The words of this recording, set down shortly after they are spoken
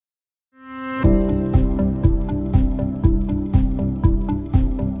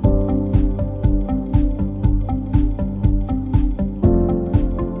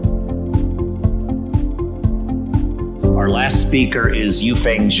speaker is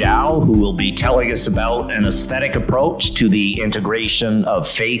Yufeng Zhao, who will be telling us about an aesthetic approach to the integration of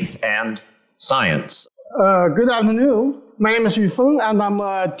faith and science. Good afternoon. My name is Yufeng, and I'm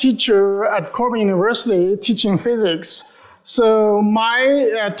a teacher at Cornell University teaching physics. So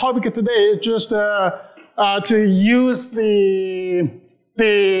my topic today is just to use the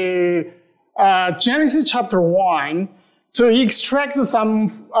Genesis chapter 1 to extract some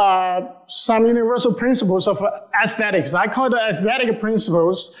universal principles of aesthetics. I call it aesthetic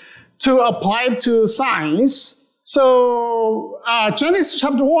principles to apply to science. So Genesis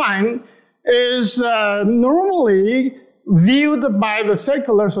chapter 1 is normally viewed by the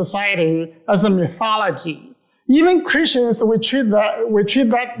secular society as the mythology. Even Christians, we treat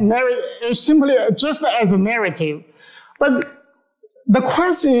that narrative simply just as a narrative. But the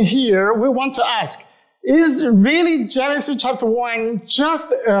question here we want to ask, is really Genesis chapter 1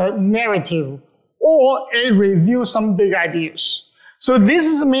 just a narrative, or it reveals some big ideas? So this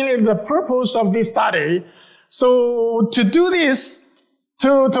is mainly the purpose of this study. So to do this,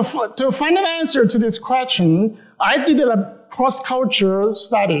 to find an answer to this question, I did a cross-cultural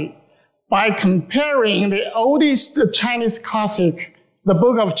study by comparing the oldest Chinese classic, the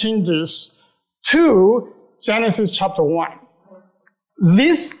Book of Changes, to Genesis chapter 1.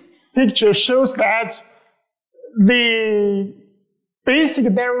 This picture shows that the basic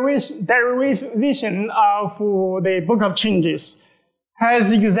derivation of the Book of Changes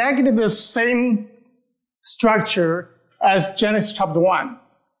has exactly the same structure as Genesis chapter 1.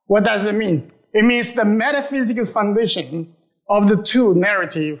 What does it mean? It means the metaphysical foundation of the two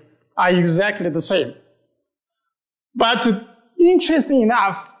narratives are exactly the same. But interesting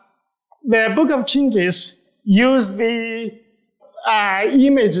enough, the Book of Changes use the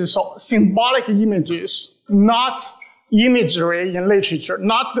images, symbolic images, not imagery in literature,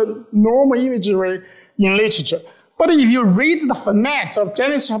 not the normal imagery in literature. But if you read the format of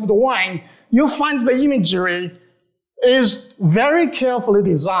Genesis chapter 1, you find the imagery is very carefully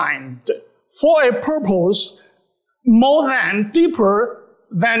designed for a purpose more than deeper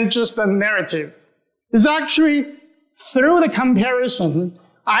than just a narrative. It's actually through the comparison,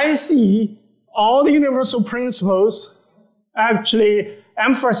 I see all the universal principles actually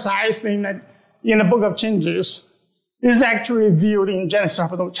emphasized in the Book of Changes is actually viewed in Genesis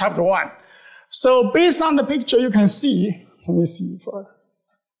chapter 1. So based on the picture, you can see, let me see if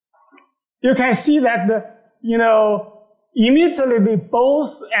you can see that immediately they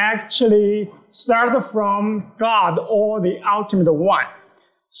both actually start from God or the ultimate one.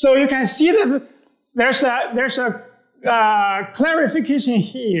 So you can see that there's a clarification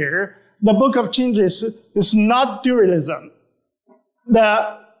here. The Book of Changes is not dualism.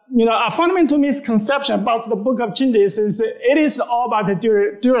 A fundamental misconception about the Book of Changes is it is all about the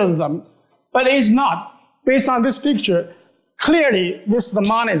dualism, but it's not. Based on this picture, clearly this is the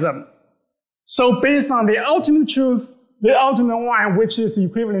monism. So based on the ultimate truth, the ultimate one, which is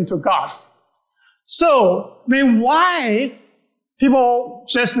equivalent to God. So then why people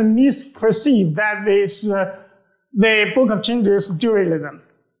just misperceive that the Book of Changes is dualism?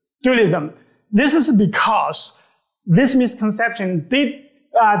 This is because this misconception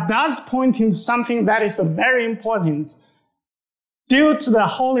does point into something that is very important. Due to the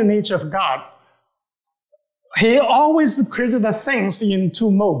holy nature of God, He always created the things in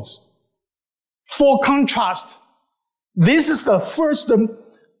two modes. For contrast, this is the first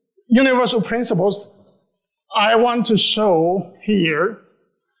universal principles I want to show here.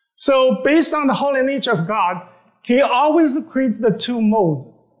 So based on the holy nature of God, He always creates the two modes.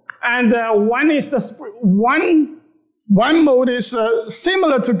 And one mode is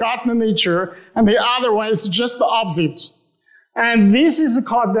similar to God's nature, and the other one is just the opposite. And this is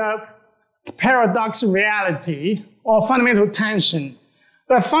called the paradoxical reality or fundamental tension.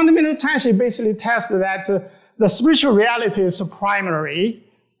 The fundamental tension basically tests that the spiritual reality is primary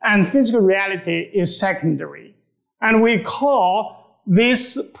and physical reality is secondary. And we call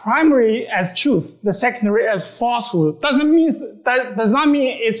this primary as truth, the secondary as falsehood. That does not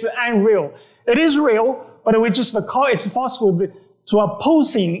mean it's unreal. It is real, but we just call it falsehood to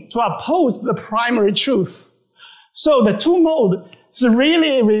oppose the primary truth. So the two mode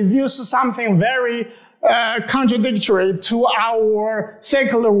really reveals something very contradictory to our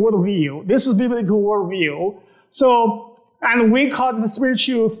secular worldview. This is biblical worldview. So, and we call the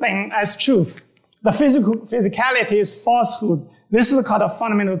spiritual thing as truth. The physicality is falsehood. This is called a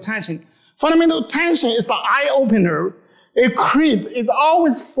fundamental tension. Fundamental tension is the eye-opener. It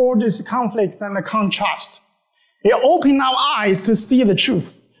always forges conflicts and contrast. It opens our eyes to see the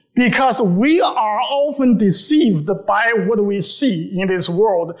truth, because we are often deceived by what we see in this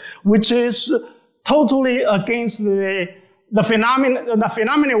world, which is totally against the the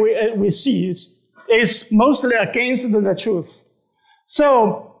phenomena we see is mostly against the truth.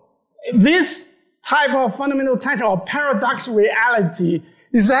 So this type of fundamental title of paradoxical reality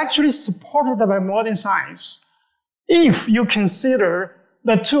is actually supported by modern science. If you consider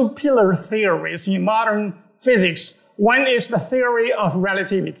the two pillar theories in modern physics, one is the theory of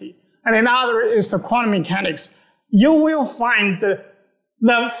relativity, and another is the quantum mechanics, you will find the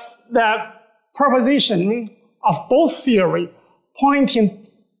proposition of both theory pointing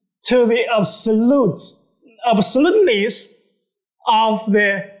to the absoluteness of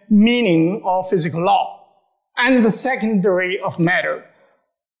the meaning of physical law and the secondary of matter.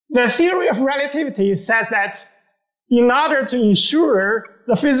 The theory of relativity says that in order to ensure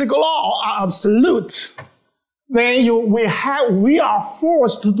the physical law are absolute, then we are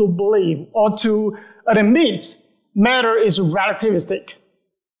forced to believe or to admit matter is relativistic.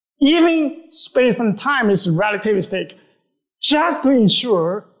 Even space and time is relativistic, just to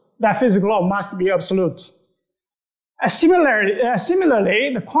ensure that physical law must be absolute.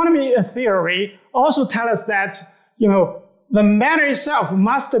 Similarly, the quantum theory also tells us that the matter itself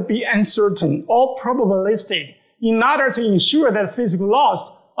must be uncertain or probabilistic in order to ensure that physical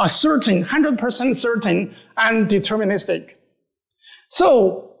laws are certain, 100% certain, and deterministic.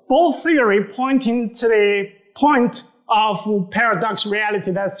 So both theory pointing to the point of paradox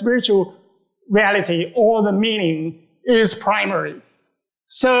reality, that spiritual reality or the meaning is primary.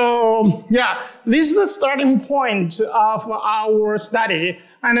 So yeah, this is the starting point of our study.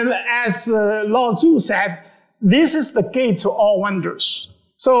 And as Lao Tzu said, this is the gate to all wonders.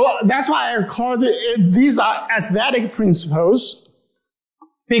 So that's why I call it, these are aesthetic principles,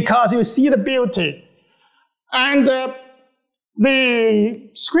 because you see the beauty. And the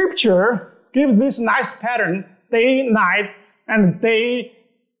scripture gives this nice pattern, day, night, and day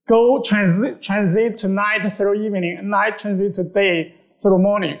go transit to night through evening, and night transit to day through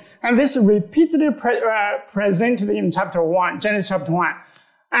morning. And this is repeatedly presented in chapter 1, Genesis chapter 1.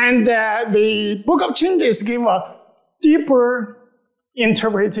 And the Book of Changes give a deeper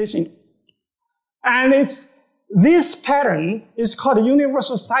interpretation. And this pattern is called the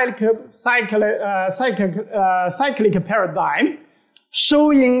Universal Cyclic Paradigm,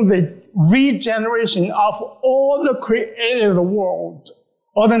 showing the regeneration of all the created world,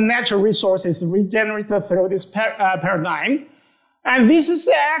 all the natural resources regenerated through this paradigm. And this is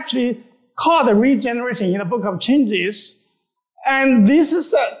actually called the regeneration in the Book of Changes. And this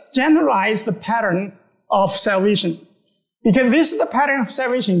is a generalized pattern of salvation. Because this is the pattern of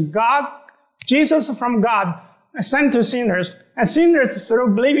salvation. Jesus from God, sent to sinners, and sinners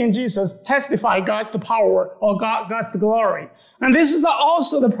through believing in Jesus testify God's power or God's glory. And this is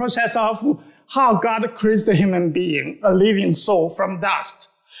also the process of how God creates the human being, a living soul from dust.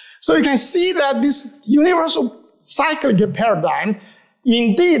 So you can see that this universal cyclic paradigm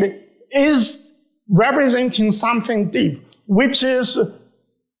indeed is representing something deep, which is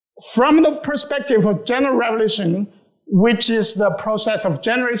from the perspective of general revelation, which is the process of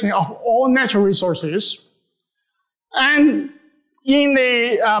generation of all natural resources. And in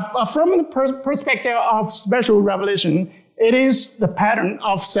from the perspective of special revelation, it is the pattern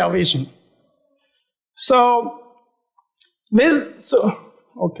of salvation. So this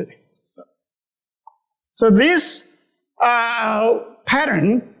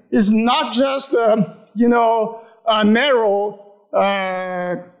pattern is not just a narrow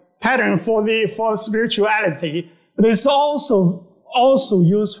pattern for spirituality, but it's also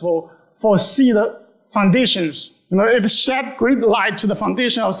useful for see the foundations. It shed great light to the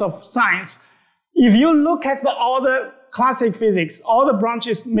foundations of science. If you look at all the classic physics, all the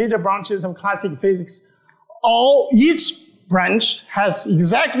major branches of classic physics, each branch has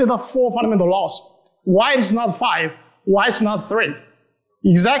exactly the 4 fundamental laws. Why it's not 5? Why it's not 3?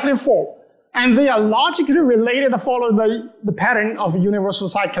 Exactly 4. And they are logically related to follow the pattern of universal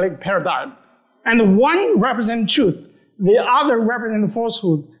cyclic paradigm. And one represents truth, the other represents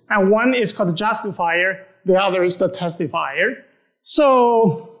falsehood, and one is called the justifier, the other is the testifier.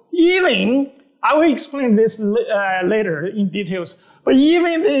 So even, I will explain this later in details, but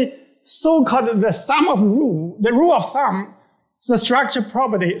even the so-called the sum of rule, the rule of thumb, the structure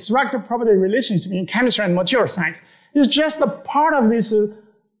property relationship in chemistry and material science is just a part of this,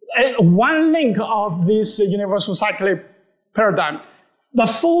 one link of this universal cyclic paradigm. The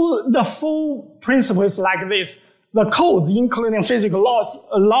full principle is like this. The codes, including physical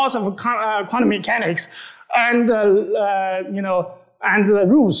laws of quantum mechanics, and the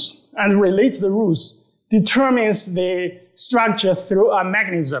rules, and relates the rules, determines the structure through a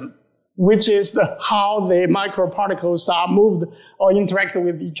mechanism, which is how the microparticles are moved or interact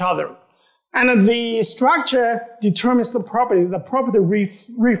with each other. And the structure determines the property. The property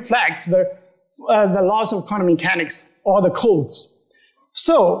reflects the laws of quantum mechanics or the codes.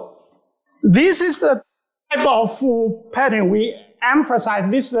 So this is the type of pattern we emphasize.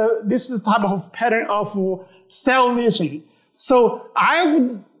 This is the type of pattern of self-vision. So I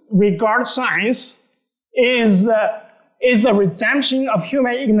would regard science is the redemption of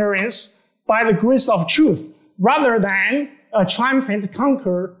human ignorance by the grace of truth, rather than a triumphant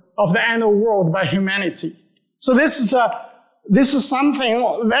conquer of the end of the world by humanity. So this is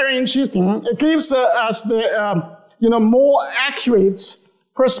something very interesting. It gives us the more accurate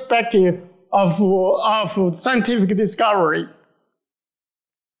perspective of scientific discovery.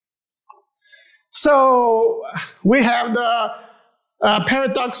 So we have the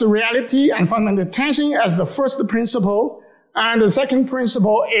paradoxical reality and fundamental tension as the first principle, and the second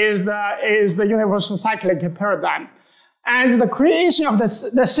principle is the universal cyclic paradigm. And the creation of the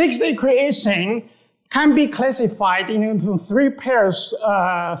 6-day creation can be classified into three pairs,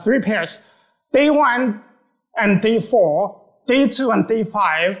 day 1 and day 4, day 2 and day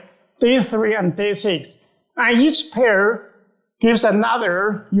 5, day 3 and day 6. And each pair gives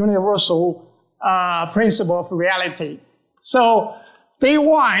another universal principle of reality. So day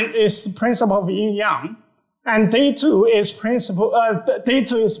 1 is principle of Yin-Yang, and day 2 is principle of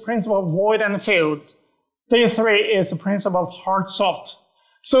void and field. Day 3 is the principle of hard-soft.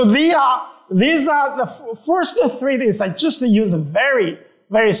 So these are the first 3 days. I just use very,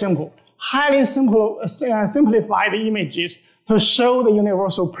 very simple, highly simplified images to show the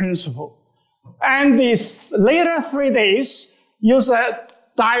universal principle. And these later 3 days use a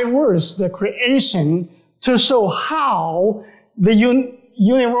diverse the creation to show how the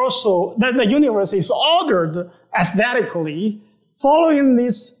universe is ordered aesthetically following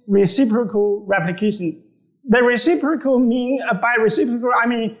this reciprocal replication. The reciprocal by reciprocal, I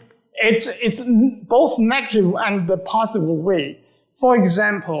mean, it's both negative and the positive way. For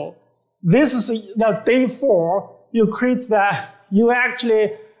example, this is the day 4, you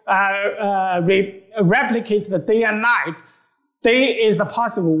actually replicate the day and night. Day is the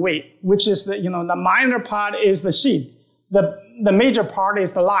positive way, which is the minor part is the sheet. The major part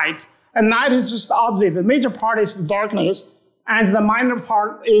is the light. And night is just the opposite. The major part is the darkness, and the minor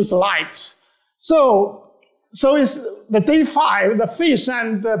part is light. So it's the day 5, the fish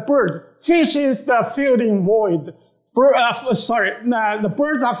and the bird. Fish is the field in void. The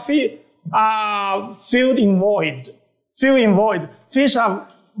birds are field in void. Field in void. Fish are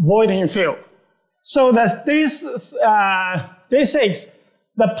void in field. So day 6,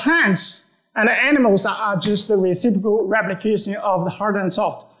 the plants and the animals are just the reciprocal replication of the hard and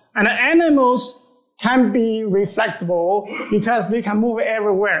soft. And the animals can be reflexible because they can move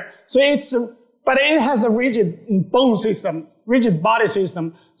everywhere. But it has a rigid bone system, rigid body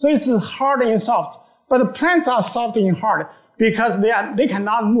system. So it's hard and soft. But the plants are soft and hard because they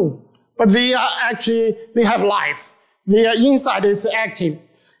cannot move. But they have life. Their inside is active.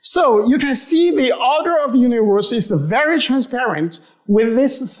 So you can see the order of the universe is very transparent. With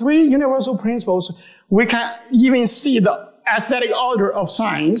these 3 universal principles, we can even see the aesthetic order of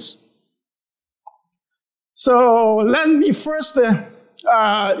science. So let me first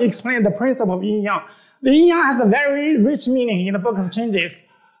explain the principle of Yin-Yang. The Yin-Yang has a very rich meaning in the Book of Changes.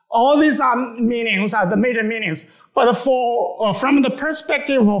 All these meanings are the major meanings. But from the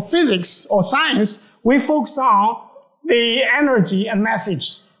perspective of physics or science, we focus on the energy and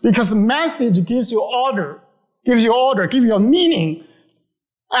message. Because message gives you order, gives you a meaning.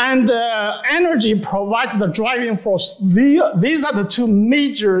 And energy provides the driving force. These are the 2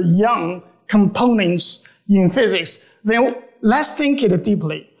 major Yang components in physics. Then let's think it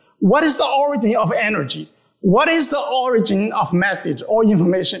deeply. What is the origin of energy? What is the origin of message or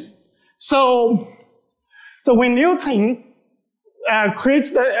information? So when Newton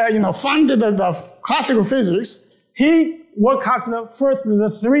founded the classical physics, he worked out the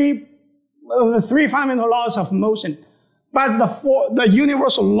three fundamental laws of motion. But the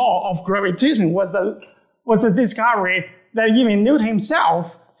universal law of gravitation was the discovery that even Newton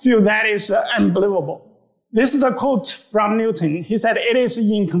himself feel that is unbelievable. This is a quote from Newton. He said, "It is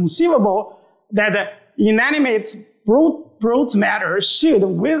inconceivable that inanimate brute matter should,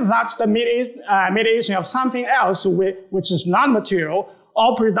 without the mediation of something else which is not material,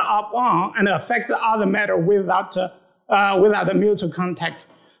 operate upon and affect the other matter without a mutual contact."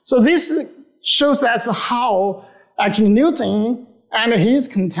 So this shows us how actually Newton and his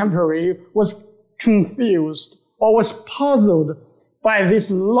contemporary was confused or was puzzled by this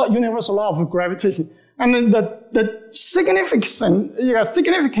universal law of gravitation. And the significance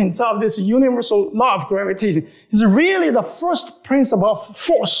of this universal law of gravitation is really the first principle of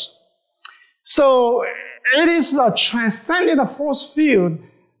force. So it is the transcendent force field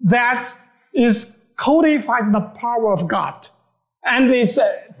that is codified the power of God. And it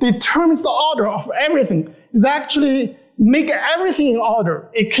determines the order of everything. It actually make everything in order.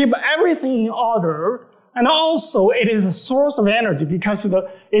 It keeps everything in order. And also it is a source of energy because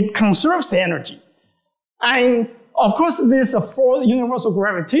it conserves energy. And of course, this universal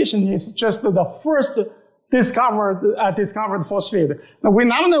gravitation is just the first discovered force field. Now we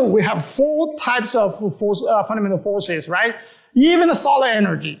now know we have 4 types of fundamental forces, right? Even the solar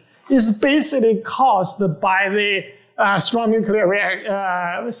energy is basically caused by the strong nuclear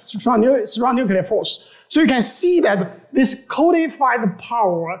force. So you can see that this codified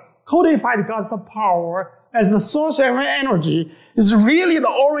God's power as the source of energy is really the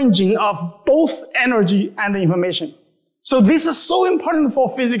origin of both energy and information. So this is so important for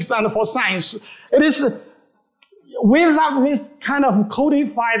physics and for science. It is without this kind of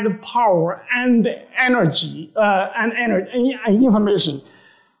codified power and energy and information,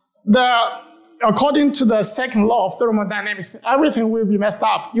 according to the second law of thermodynamics, everything will be messed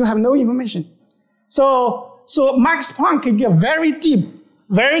up. You have no information. So Max Planck gave a very deep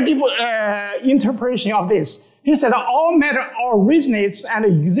interpretation of this. He said all matter originates and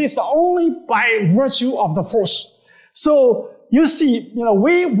exists only by virtue of the force. So you see,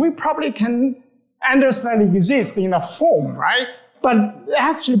 we probably can understand it exists in a form, right? But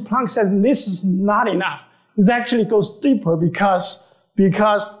actually Planck said this is not enough. It actually goes deeper because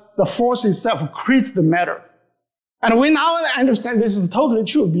the force itself creates the matter. And we now understand this is totally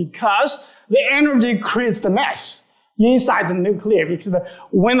true because the energy creates the mass inside the nucleus. Because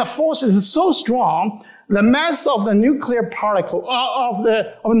when the force is so strong, the mass of the nuclear particle, of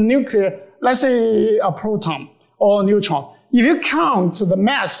the nuclear, let's say a proton or a neutron, if you count the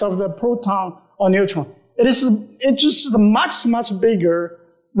mass of the proton or neutron, it's just much bigger.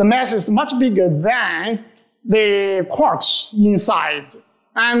 The mass is much bigger than the quarks inside.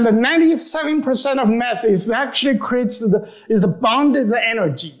 And the 97% of mass is actually is the bounded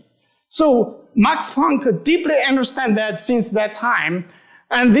energy. So Max Planck deeply understands that since that time.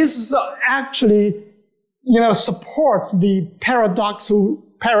 And this is actually, supports the paradoxical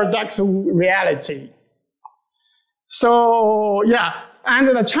reality. So, yeah. And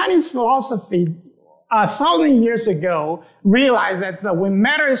the Chinese philosophy 1,000 years ago realized that when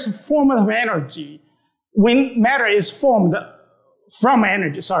matter is a form of energy, when matter is formed from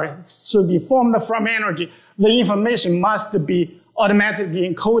energy, should be formed from energy, the information must be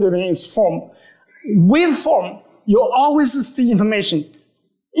automatically encoded in its form. With form, you always see information.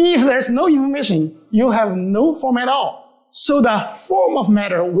 If there's no information, you have no form at all. So the form of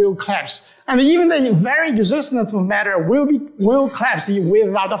matter will collapse. And even the very existence of matter will collapse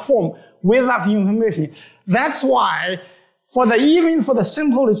without the form, without the information. That's why even for the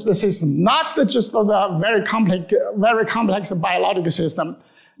simplest system, not just the very complex biological system,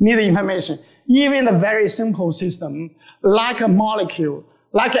 need information. Even the very simple system, like a molecule,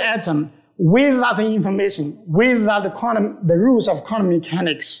 like an atom, without the information, without the rules of quantum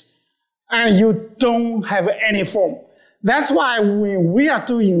mechanics, and you don't have any form. That's why when we are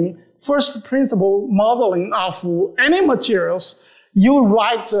doing first principle modeling of any materials, you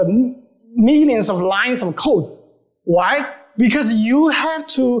write millions of lines of code. Why? Because you have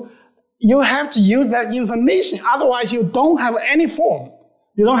to use that information. Otherwise, you don't have any form.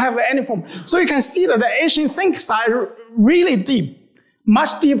 You don't have any form. So you can see that the ancient thinkers are really deep,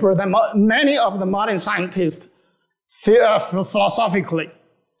 much deeper than many of the modern scientists philosophically.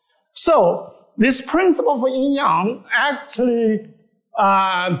 So this principle for Yin-Yang actually,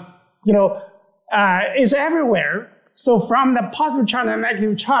 is everywhere. So from the positive charge and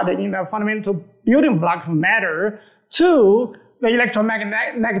negative charge in the fundamental building block of matter to the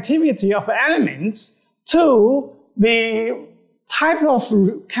electronegativity of elements to the type of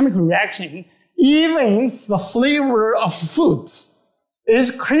chemical reaction, even the flavor of food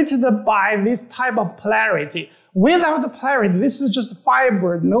is created by this type of polarity. Without the polarity, this is just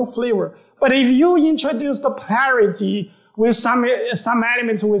fiber, no flavor. But if you introduce the polarity with some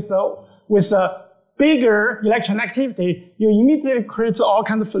element with the bigger electronegativity, you immediately create all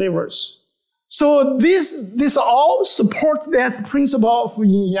kinds of flavors. So this all supports that principle of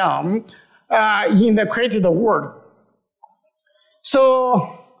Yin-Yang in the created world.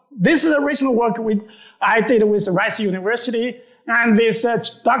 So this is a recent work I did with Rice University, and this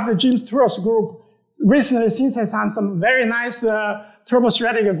Dr. James Turrell's group recently synthesized some very nice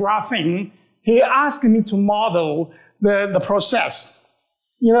turbostratic graphene. He asked me to model the process.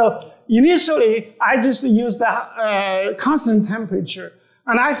 Initially, I just used the constant temperature,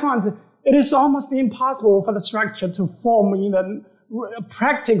 and I found it is almost impossible for the structure to form in the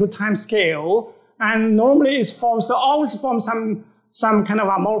practical time scale, and normally always forms some kind of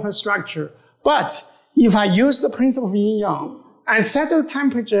amorphous structure. But if I use the principle of Yin-Yang and set the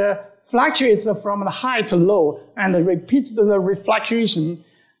temperature fluctuates from the high to low and repeats the refluctuation,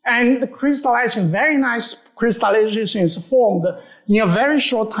 and the crystallization, very nice crystallization is formed in a very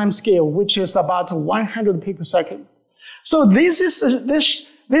short time scale, which is about 100 picosecond. So this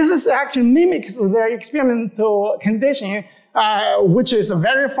is actually mimics the experimental condition, which is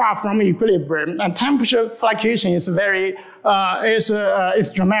very far from equilibrium, and temperature fluctuation is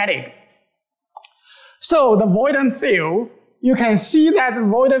is dramatic. So the void and field, you can see that the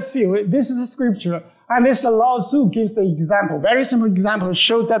void and field, this is a scripture, and this Lao Tzu gives the example, very simple example,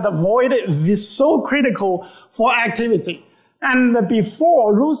 shows that the void is so critical for activity. And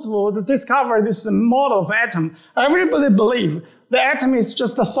before Roosevelt discovered this model of atom, everybody believed the atom is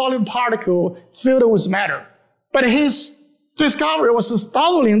just a solid particle filled with matter. But his discovery was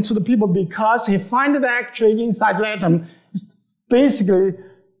startling to the people because he found that actually inside the atom, basically,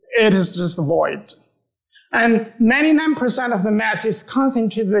 it is just a void. And 99% of the mass is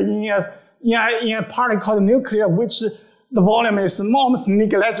concentrated in a particle called nucleus, which the volume is almost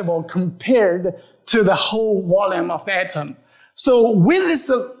negligible compared to the whole volume of the atom. So with this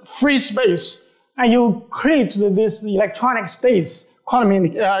free space, and you create this electronic states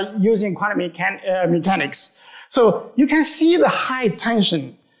using quantum mechanics. So you can see the high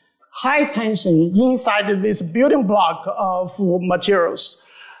tension inside this building block of materials.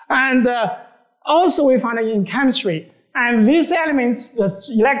 And also we find it in chemistry. And these elements, the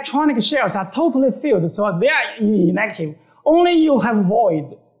electronic shells are totally filled, so they are inactive. Only you have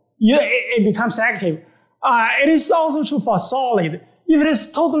void, it becomes active. It is also true for solid. If it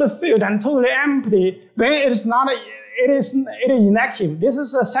is totally filled and totally empty, then it is not. It is inactive. This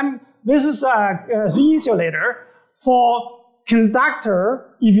is a insulator. For conductor,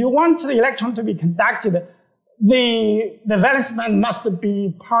 if you want the electron to be conducted, the valence band must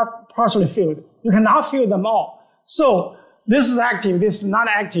be partially filled. You cannot fill them all. So this is active. This is not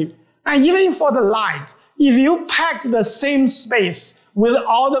active. And even for the light, if you pack the same space with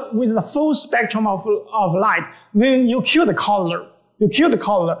the full spectrum of light, then you kill the color.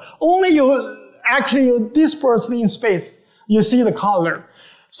 Only you disperse in space, you see the color.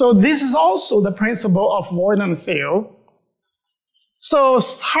 So this is also the principle of void and field. So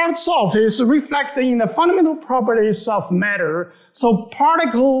hard-soft is reflected in the fundamental properties of matter. So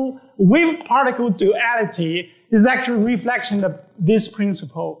wave-particle duality is actually a reflection of this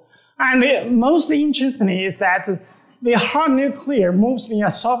principle. And the most interesting is that the hard nuclear moves in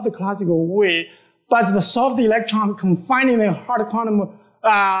a soft classical way, but the soft electron confined in the hard quantum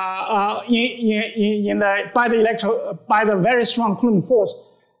by the very strong Coulomb force,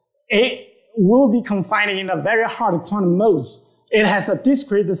 it will be confined in a very hard quantum modes. It has a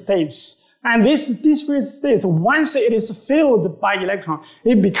discrete states. And this discrete states, once it is filled by electron,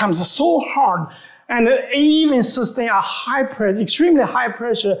 it becomes so hard, and it even sustains a high pressure, extremely high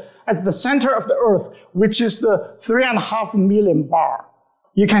pressure at the center of the Earth, which is the 3.5 million bar.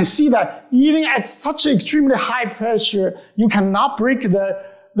 You can see that even at such extremely high pressure, you cannot break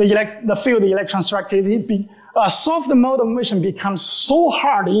the field electron structure. A soft mode of motion becomes so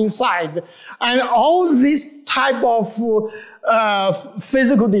hard inside. And all this type of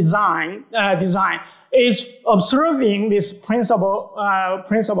physical design is observing this principle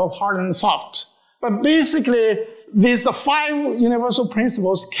of hard and soft. But basically, the 5 universal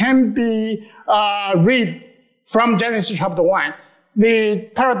principles can be read from Genesis chapter 1. The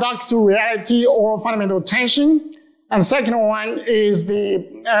paradoxical reality or fundamental tension, and second one is the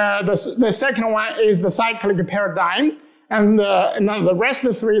second one is the cyclic paradigm, and the rest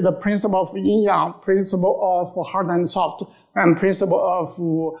of the 3, the principle of Yin-Yang, principle of hard and soft, and principle of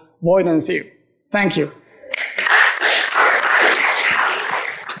void and field. Thank you.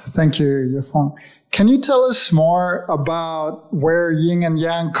 Thank you, Yufeng. Can you tell us more about where yin and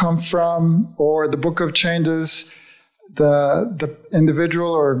yang come from, or the Book of Changes, the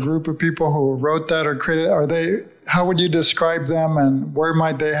individual or a group of people who wrote that or created? How would you describe them, and where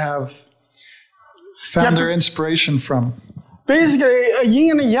might they have found their inspiration from? Basically,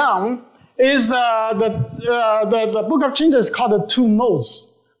 yin and yang is the Book of Changes called the 2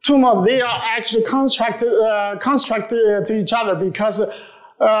 modes. 2 modes, they are actually constructed to each other because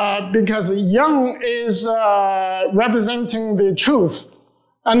yang is representing the truth,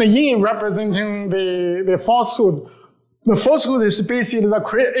 and the yin representing the falsehood. The falsehood is basically the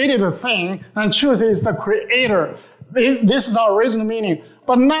created thing, and truth is the creator. This is the original meaning.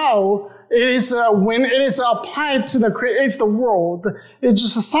 But now, it is when it is applied to creates the world, it's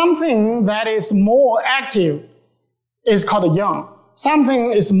just something that is more active. It's called yang.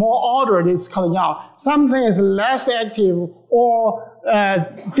 something is more ordered, it's called yang. Something is less active or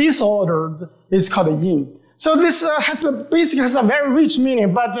disordered, it's called yin. So this basically has a very rich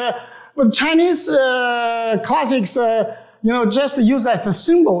meaning, but Chinese classics, just use as the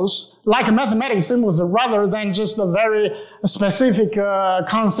symbols, like mathematical symbols, rather than just a very specific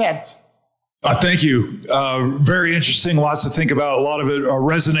concept. Thank you. Very interesting. Lots to think about. A lot of it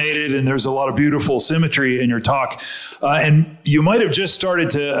resonated, and there's a lot of beautiful symmetry in your talk. And you might have just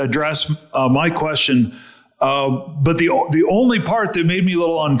started to address my question, but the only part that made me a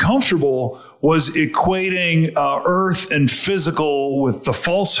little uncomfortable was equating earth and physical with the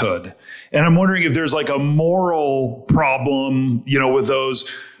falsehood. And I'm wondering if there's like a moral problem, with those.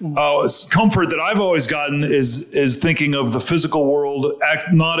 Comfort that I've always gotten is thinking of the physical world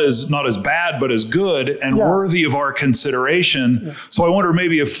not as bad, but as good and worthy of our consideration. Yeah. So I wonder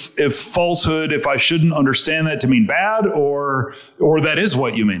maybe if falsehood, if I shouldn't understand that to mean bad, or that is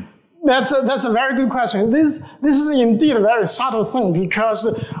what you mean. That's a very good question. This is indeed a very subtle thing, because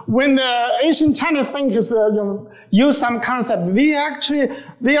when the ancient Chinese thinkers use some concept, they are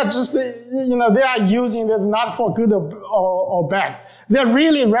just they are using it not for good or bad. They're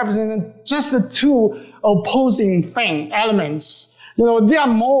really representing just the two opposing elements. They are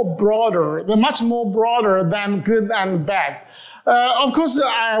more broader. They're much more broader than good and bad. Of course,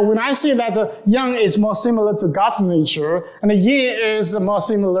 when I say that yang is more similar to God's nature, and yin is more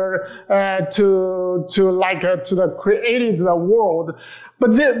similar to the created world,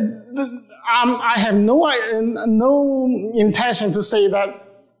 but I have no intention to say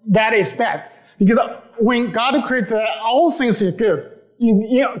that is bad, because when God created all things is good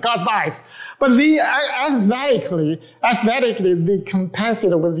in God's eyes, but they aesthetically they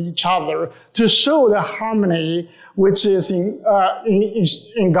compensate with each other to show the harmony which is in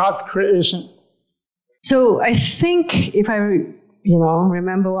God's creation. So I think if I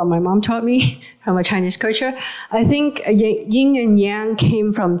remember what my mom taught me from a Chinese culture, I think yin and yang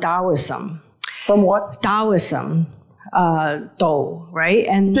came from Taoism. From what? Taoism. Dao, right?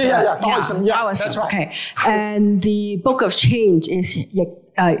 And Taoism. Yeah, Taoism. That's right. Okay. And the Book of Change is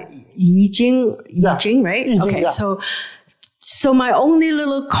Yijing, right? Yijing, okay. Yeah. So my only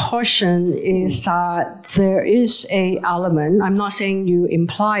little caution is that there is a element, I'm not saying you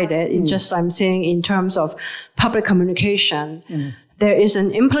implied it, I'm saying in terms of public communication, there is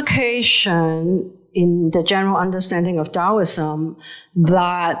an implication in the general understanding of Taoism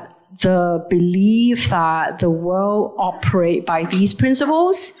that the belief that the world operates by these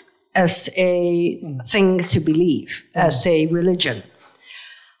principles as a thing to believe, as a religion.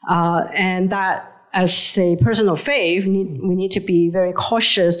 And that as a person of faith, we need to be very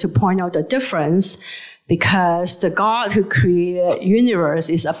cautious to point out the difference, because the God who created universe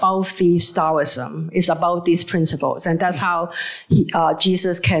is above these Taoism, is above these principles. And that's how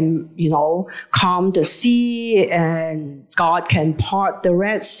Jesus can, calm the sea, and God can part the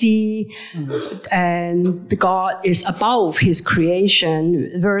Red Sea, and the God is above his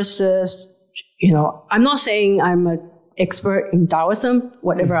creation versus, I'm not saying I'm an expert in Taoism.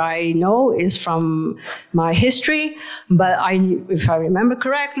 Whatever I know is from my history, but if I remember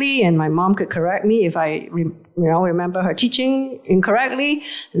correctly, and my mom could correct me if I remember her teaching incorrectly,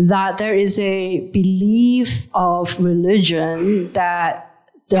 that there is a belief of religion that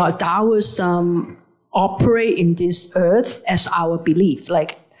the Taoism operate in this earth as our belief.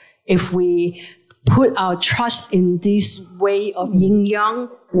 Like if we put our trust in this way of yin-yang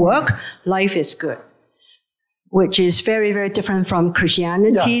work, life is good. Which is very, very different from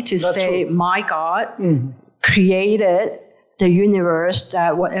Christianity to say, true. My God created the universe,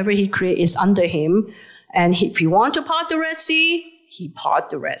 that whatever he created is under him. And if he want to part the Red Sea, he part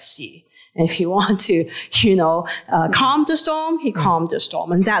the Red Sea. And if he want to, calm the storm, he calmed the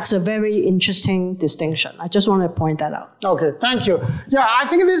storm. And that's a very interesting distinction. I just want to point that out. Okay, thank you. Yeah, I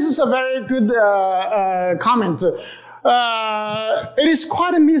think this is a very good comment. It is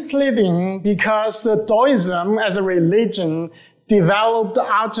quite misleading, because the Taoism as a religion developed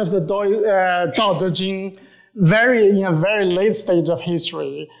out of the Tao Te Ching in a very late stage of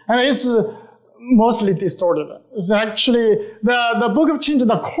history, and it's mostly distorted. It's actually the Book of Changes,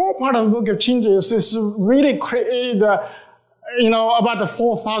 the core part of the Book of Changes is really created, about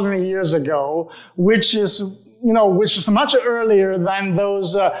 4,000 years ago, which is much earlier than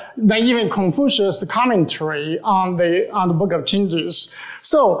than even Confucius' commentary on the Book of Changes.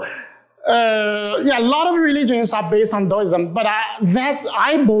 So, a lot of religions are based on Taoism, but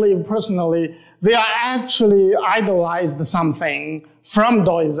I believe personally, they are actually idolized something from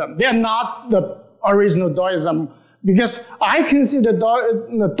Taoism. They are not the original Taoism, because I consider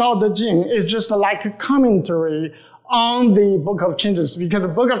the Tao Te Ching is just like a commentary on the Book of Changes, because the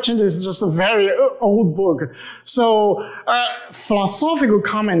Book of Changes is just a very old book. So philosophical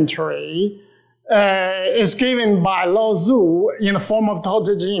commentary is given by Lao Tzu in the form of Tao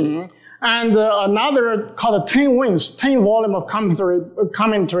Te Ching, and another called 10 Winds, 10 volume of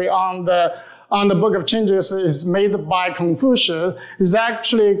commentary on the Book of Changes is made by Confucius, is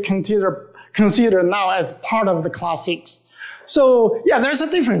actually considered now as part of the classics. So yeah, there's a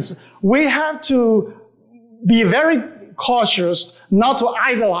difference. We have to be very cautious not to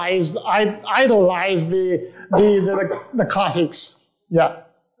idolize the classics. Yeah.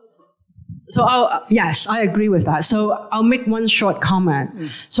 So yes, I agree with that. So I'll make one short comment.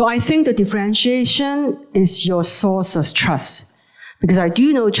 So I think the differentiation is your source of trust. Because I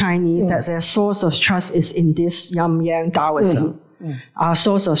do know Chinese that their source of trust is in this Yin-Yang Taoism. Our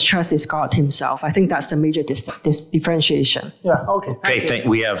source of trust is God himself. I think that's the major differentiation. Yeah, okay. Okay,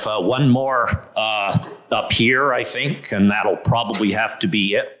 we have one more up here, I think, and that'll probably have to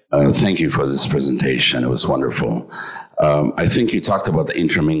be it. Thank you for this presentation. It was wonderful. I think you talked about the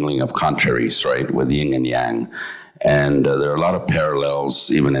intermingling of contraries, right, with yin and yang. And there are a lot of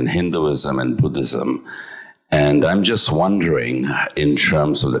parallels even in Hinduism and Buddhism. And I'm just wondering, in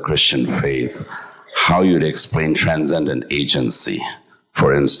terms of the Christian faith, how you'd explain transcendent agency,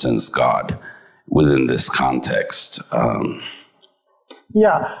 for instance, God, within this context. Good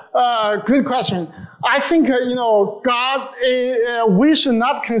question. I think, God, we should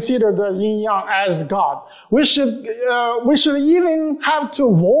not consider the yin-yang as God. We should even have to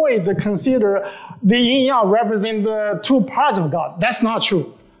avoid to consider the yin-yang represent the two parts of God. That's not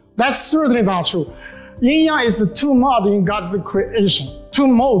true. That's certainly not true. Yin-Yang is the two modes in God's creation, two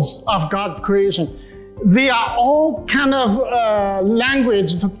modes of God's creation. They are all kind of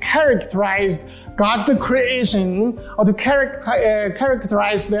language to characterize God's creation or to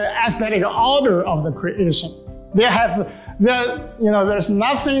characterize the aesthetic order of the creation. There's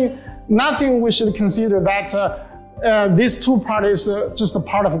nothing we should consider that these two parts is just a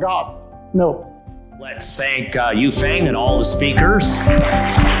part of God. No. Let's thank Yufeng and all the speakers.